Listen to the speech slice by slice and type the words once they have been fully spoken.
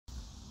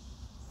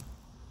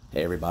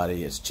Hey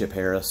everybody, it's Chip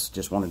Harris.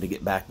 Just wanted to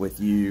get back with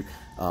you.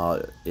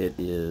 It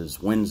is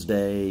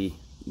Wednesday,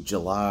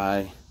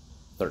 July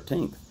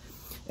 13th.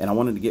 And I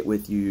wanted to get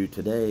with you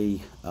today.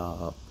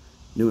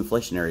 New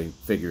inflationary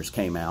figures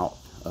came out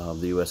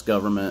of the U.S.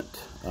 government.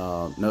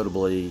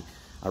 Notably,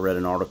 I read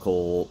an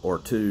article or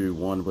two.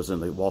 One was in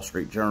the Wall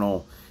Street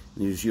Journal.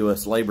 The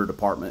U.S. Labor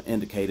Department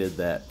indicated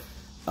that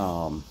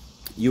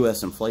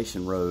U.S.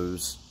 inflation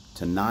rose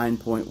to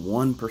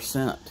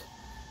 9.1%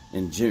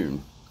 in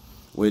June,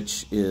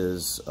 which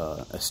is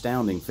an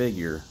astounding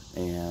figure,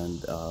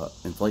 and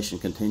inflation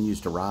continues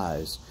to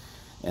rise.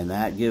 And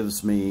that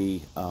gives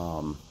me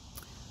a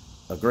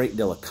great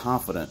deal of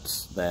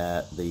confidence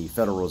that the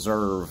Federal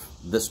Reserve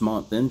this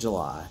month in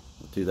July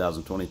of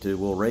 2022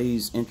 will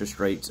raise interest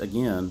rates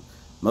again,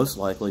 most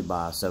likely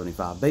by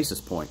 75 basis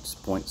points,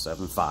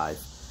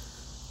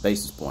 0.75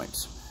 basis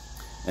points.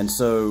 And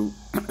so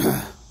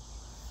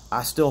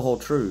I still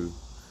hold true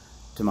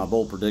to my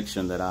bold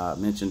prediction that I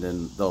mentioned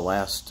in the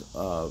last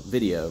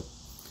video,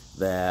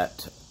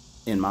 that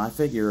in my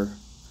figure,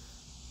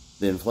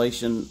 the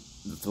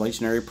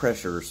inflationary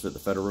pressures that the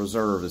Federal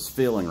Reserve is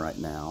feeling right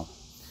now,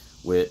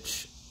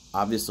 which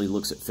obviously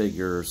looks at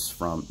figures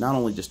from not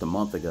only just a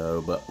month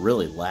ago, but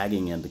really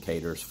lagging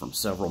indicators from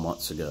several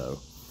months ago,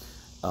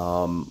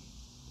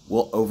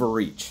 will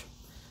overreach.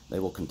 They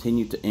will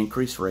continue to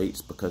increase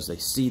rates because they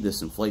see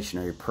this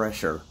inflationary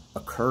pressure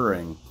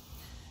occurring,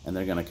 and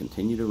they're going to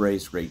continue to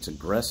raise rates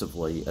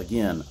aggressively,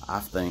 again, I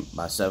think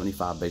by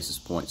 75 basis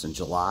points in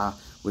July,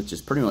 which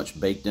is pretty much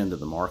baked into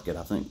the market.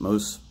 I think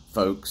most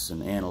folks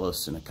and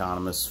analysts and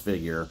economists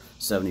figure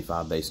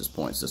 75 basis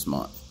points this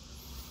month.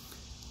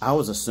 I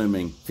was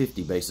assuming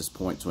 50 basis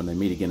points when they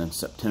meet again in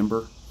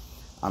September.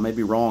 I may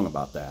be wrong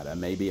about that. I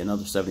may be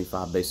another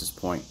 75 basis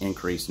point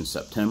increase in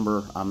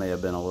September. I may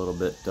have been a little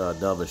bit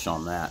dovish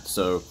on that.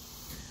 So,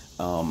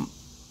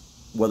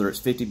 whether it's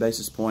 50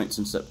 basis points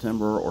in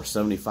September or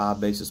 75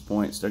 basis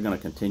points, they're going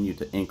to continue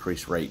to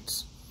increase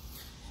rates.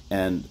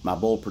 And my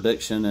bold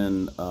prediction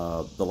in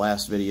the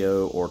last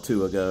video or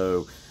two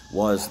ago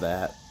was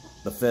that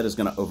the Fed is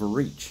going to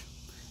overreach,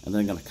 and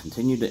they're going to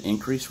continue to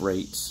increase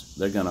rates.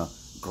 They're going to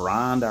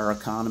grind our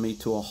economy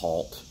to a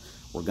halt.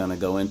 We're going to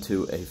go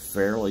into a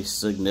fairly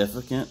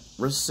significant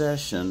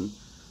recession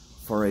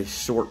for a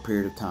short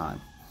period of time.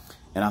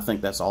 And I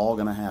think that's all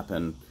going to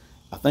happen.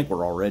 I think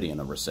we're already in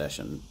a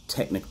recession,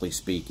 technically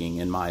speaking,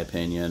 in my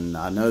opinion.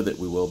 I know that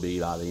we will be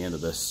by the end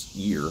of this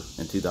year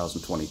in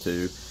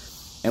 2022,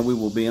 and we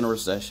will be in a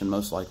recession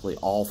most likely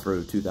all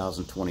through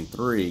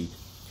 2023.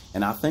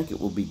 And I think it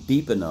will be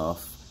deep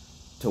enough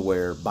to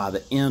where by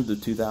the end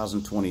of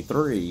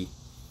 2023,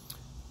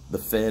 the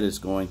Fed is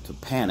going to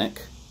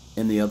panic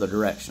in the other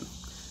direction.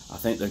 I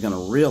think they're going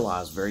to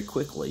realize very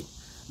quickly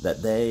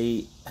that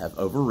they have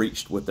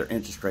overreached with their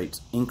interest rates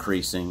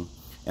increasing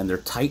and their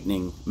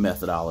tightening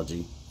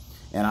methodology.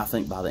 And I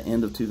think by the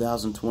end of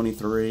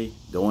 2023,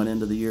 going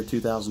into the year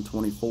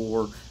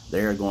 2024,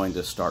 they're going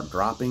to start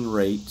dropping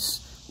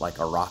rates like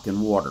a rock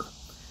in water.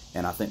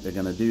 And I think they're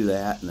going to do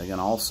that, and they're going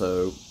to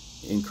also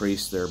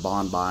increase their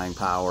bond buying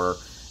power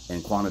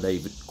and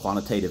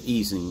quantitative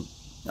easing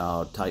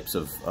types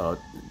of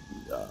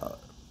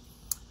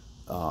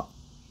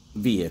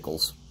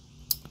vehicles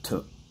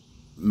to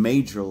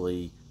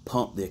majorly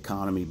pump the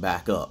economy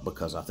back up,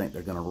 because I think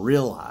they're going to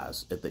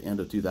realize at the end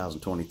of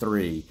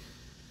 2023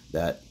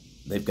 that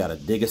they've got to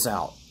dig us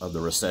out of the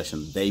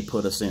recession they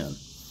put us in.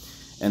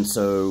 And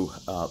so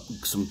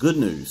some good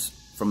news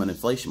from an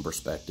inflation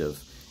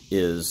perspective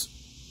is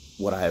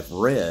what I have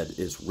read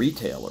is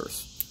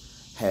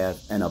retailers have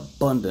an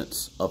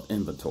abundance of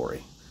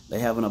inventory. They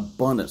have an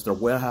abundance. Their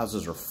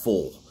warehouses are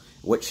full,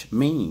 which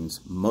means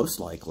most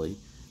likely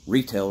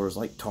retailers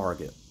like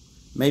Target,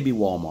 maybe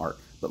Walmart,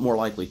 but more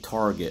likely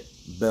Target,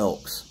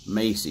 Belk's,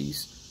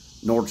 Macy's,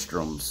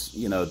 Nordstrom's,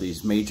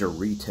 these major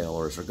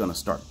retailers are going to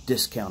start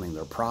discounting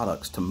their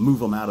products to move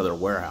them out of their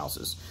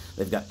warehouses.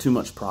 They've got too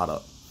much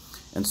product.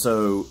 And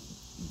so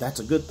that's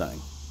a good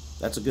thing.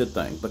 That's a good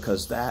thing,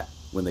 because that,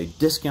 when they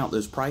discount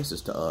those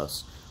prices to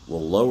us,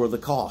 will lower the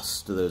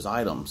costs to those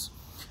items.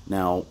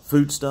 Now,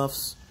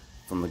 foodstuffs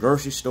from the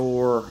grocery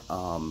store,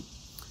 I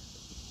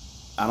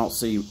don't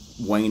see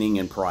waning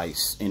in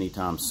price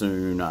anytime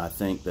soon. I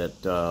think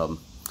that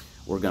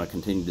we're going to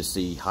continue to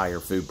see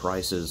higher food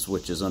prices,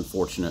 which is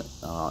unfortunate,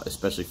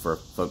 especially for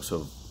folks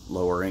of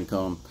lower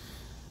income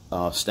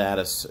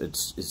status.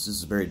 It's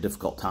just a very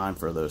difficult time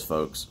for those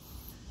folks.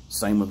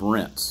 Same with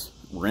rents.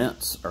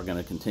 Rents are going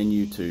to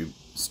continue to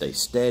stay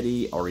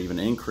steady or even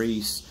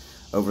increase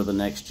over the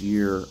next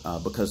year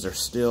because there's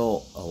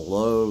still a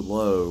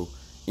low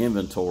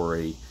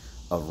inventory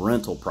of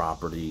rental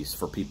properties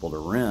for people to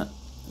rent.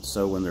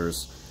 So when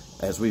there's,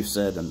 as we've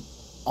said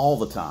all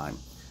the time,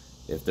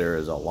 if there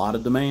is a lot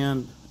of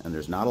demand and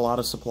there's not a lot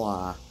of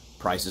supply,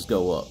 prices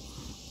go up.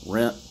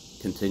 Rent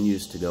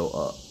continues to go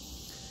up.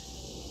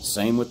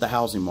 Same with the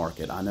housing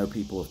market. I know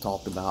people have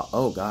talked about,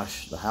 oh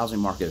gosh, the housing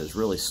market has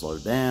really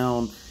slowed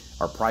down.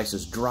 Are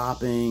prices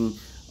dropping?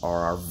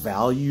 Are our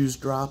values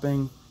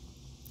dropping?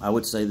 I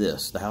would say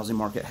this: the housing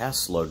market has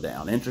slowed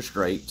down. Interest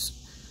rates,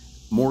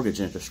 mortgage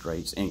interest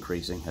rates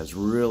increasing has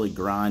really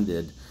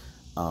grinded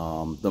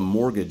the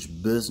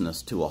mortgage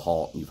business to a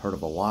halt. You've heard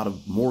of a lot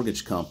of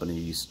mortgage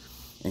companies,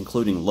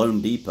 including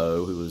Loan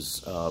Depot, who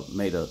was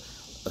made a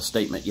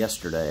statement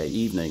yesterday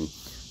evening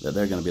that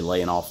they're going to be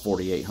laying off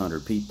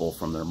 4,800 people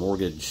from their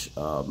mortgage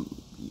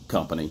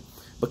company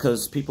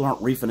because people aren't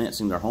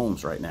refinancing their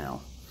homes right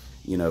now.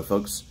 You know,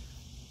 folks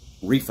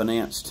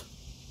refinanced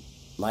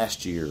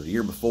last year,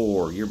 year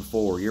before,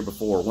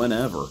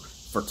 whenever,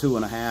 for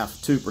 2.5%,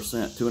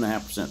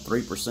 2.5%,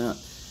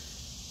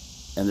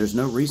 3%. And there's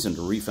no reason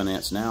to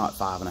refinance now at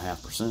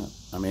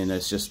 5.5%. I mean,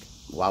 it's just,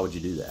 why would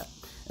you do that?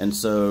 And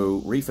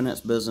so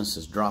refinance business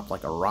has dropped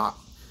like a rock,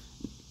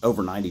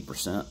 over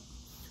 90%.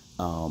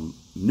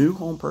 New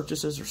home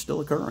purchases are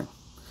still occurring.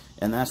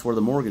 And that's where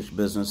the mortgage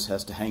business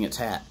has to hang its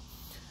hat.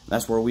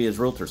 That's where we as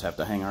realtors have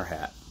to hang our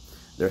hat.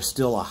 There's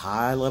still a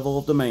high level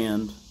of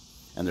demand,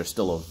 and there's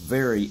still a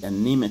very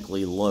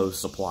anemically low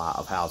supply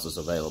of houses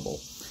available.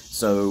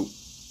 So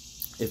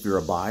if you're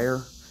a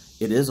buyer,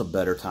 it is a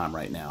better time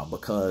right now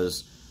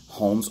because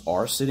homes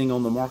are sitting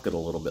on the market a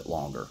little bit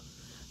longer.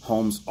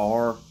 Homes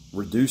are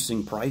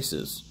reducing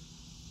prices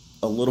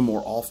a little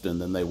more often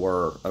than they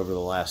were over the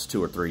last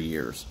 2 or 3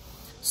 years.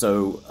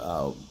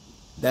 So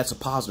that's a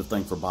positive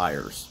thing for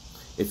buyers.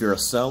 If you're a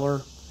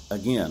seller,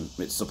 again,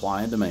 it's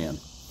supply and demand.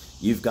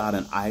 You've got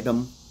an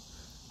item,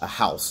 a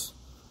house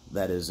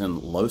that is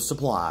in low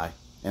supply,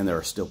 and there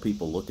are still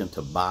people looking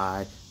to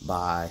buy.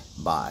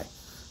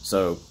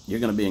 So you're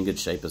going to be in good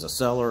shape as a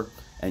seller,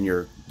 and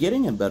you're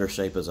getting in better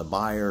shape as a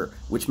buyer,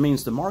 which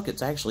means the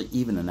market's actually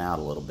evening out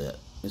a little bit.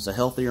 It's a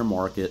healthier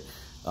market.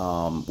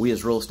 We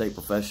as real estate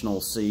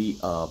professionals see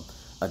a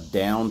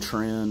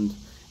downtrend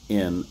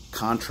in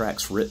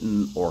contracts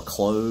written or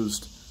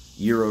closed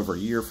year over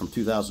year from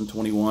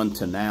 2021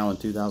 to now in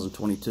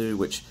 2022,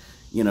 which,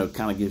 you know,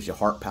 kind of gives you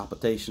heart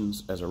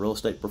palpitations as a real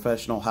estate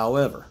professional.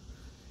 However,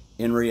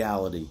 in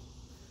reality,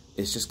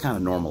 it's just kind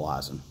of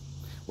normalizing.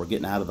 We're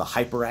getting out of the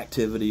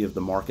hyperactivity of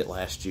the market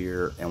last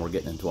year, and we're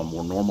getting into a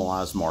more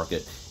normalized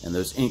market, and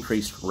those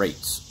increased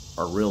rates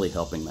are really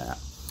helping that.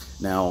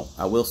 Now,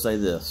 I will say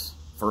this: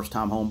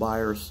 first-time home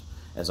buyers,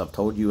 as I've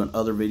told you in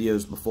other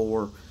videos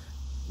before,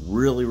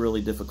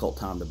 really difficult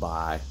time to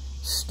buy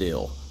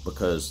still,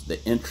 because the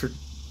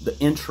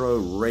intro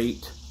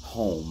rate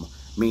home,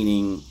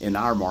 meaning in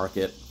our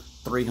market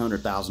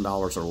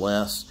 $300,000 or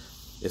less,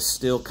 is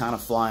still kind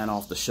of flying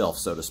off the shelf,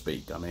 so to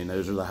speak. I mean,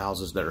 those are the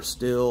houses that are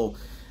still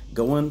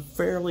going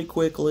fairly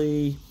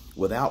quickly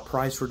without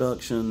price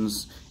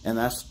reductions, and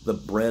that's the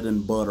bread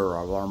and butter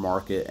of our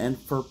market, and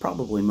for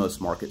probably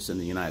most markets in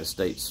the United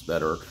States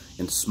that are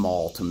in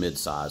small to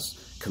mid-sized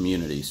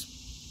communities.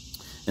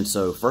 And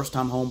so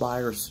first-time home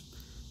buyers,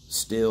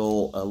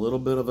 still a little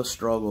bit of a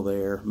struggle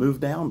there.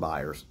 Move-down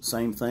buyers,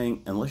 same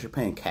thing, unless you're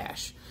paying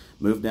cash.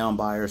 Move-down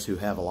buyers who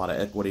have a lot of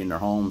equity in their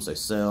homes, they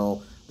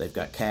sell, they've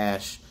got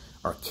cash,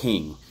 are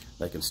king.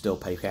 They can still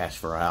pay cash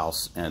for a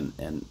house and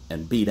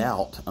beat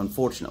out,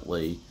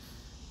 unfortunately,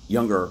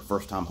 younger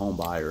first-time home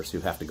buyers who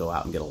have to go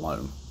out and get a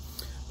loan.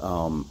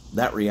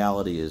 That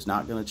reality is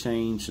not going to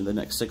change in the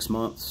next 6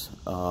 months,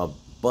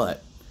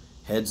 but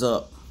heads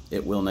up,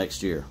 it will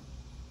next year.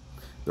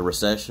 The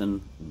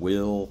recession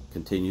will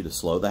continue to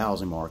slow the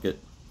housing market,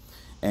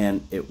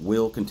 and it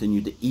will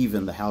continue to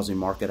even the housing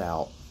market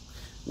out.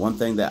 One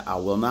thing that I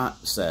will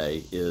not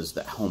say is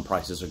that home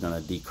prices are going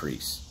to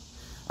decrease.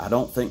 I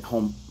don't think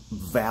home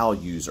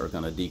values are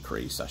going to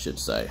decrease, I should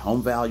say.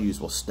 Home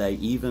values will stay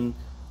even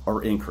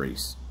or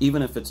increase,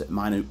 even if it's at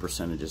minute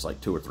percentages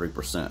like 2 or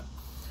 3%.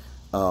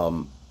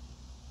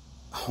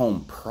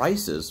 Home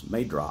prices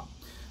may drop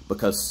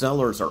because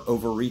sellers are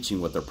overreaching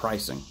with their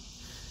pricing.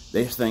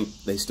 They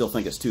still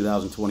think it's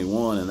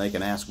 2021 and they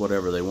can ask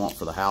whatever they want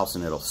for the house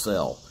and it'll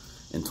sell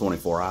in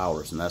 24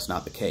 hours, and that's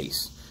not the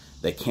case.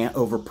 They can't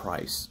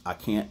overprice.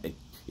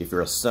 If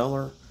you're a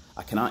seller,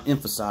 I cannot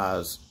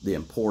emphasize the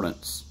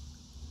importance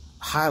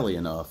highly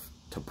enough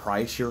to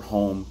price your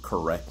home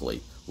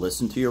correctly.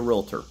 Listen to your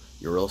realtor,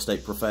 your real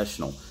estate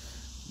professional.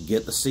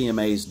 Get the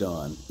CMAs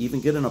done. Even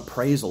get an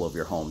appraisal of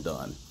your home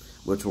done,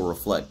 which will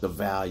reflect the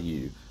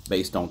value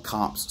based on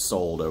comps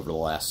sold over the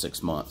last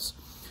 6 months.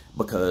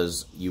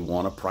 Because you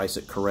want to price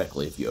it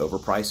correctly. If you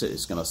overprice it,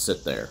 it's going to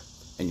sit there,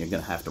 and you're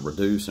going to have to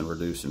reduce and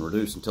reduce and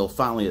reduce until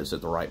finally it's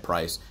at the right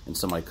price and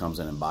somebody comes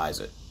in and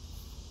buys it.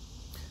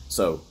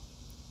 So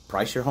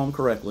price your home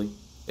correctly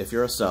if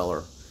you're a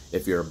seller.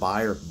 If you're a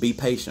buyer, be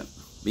patient.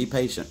 Be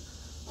patient.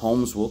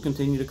 Homes will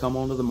continue to come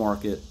onto the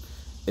market.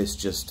 It's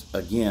just,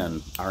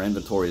 again, our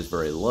inventory is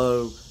very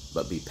low,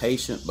 but be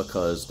patient,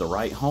 because the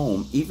right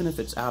home, even if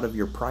it's out of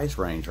your price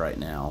range right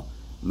now,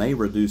 may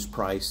reduce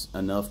price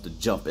enough to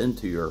jump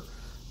into your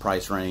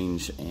price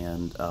range,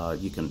 and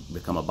you can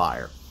become a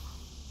buyer.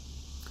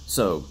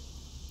 So,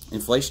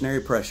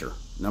 inflationary pressure,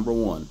 number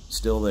one,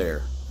 still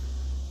there.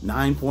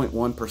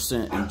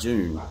 9.1% in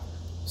June,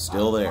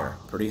 still there.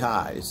 Pretty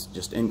high. It's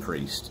just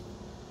increased.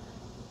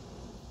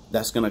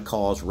 That's going to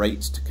cause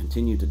rates to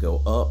continue to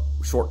go up,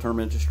 short-term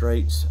interest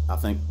rates, I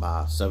think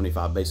by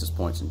 75 basis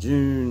points in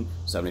June,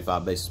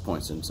 75 basis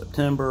points in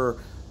September,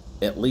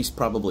 at least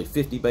probably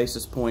 50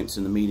 basis points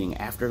in the meeting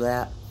after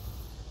that.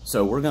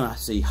 So we're going to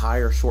see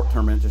higher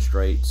short-term interest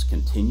rates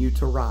continue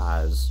to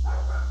rise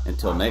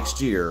until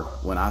next year,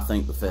 when I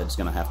think the Fed's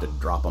going to have to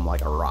drop them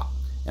like a rock.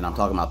 And I'm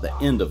talking about the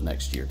end of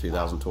next year,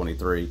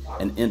 2023,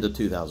 and into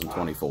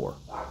 2024.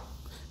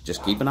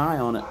 Just keep an eye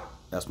on it.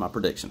 That's my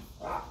prediction.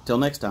 Till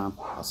next time,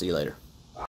 I'll see you later.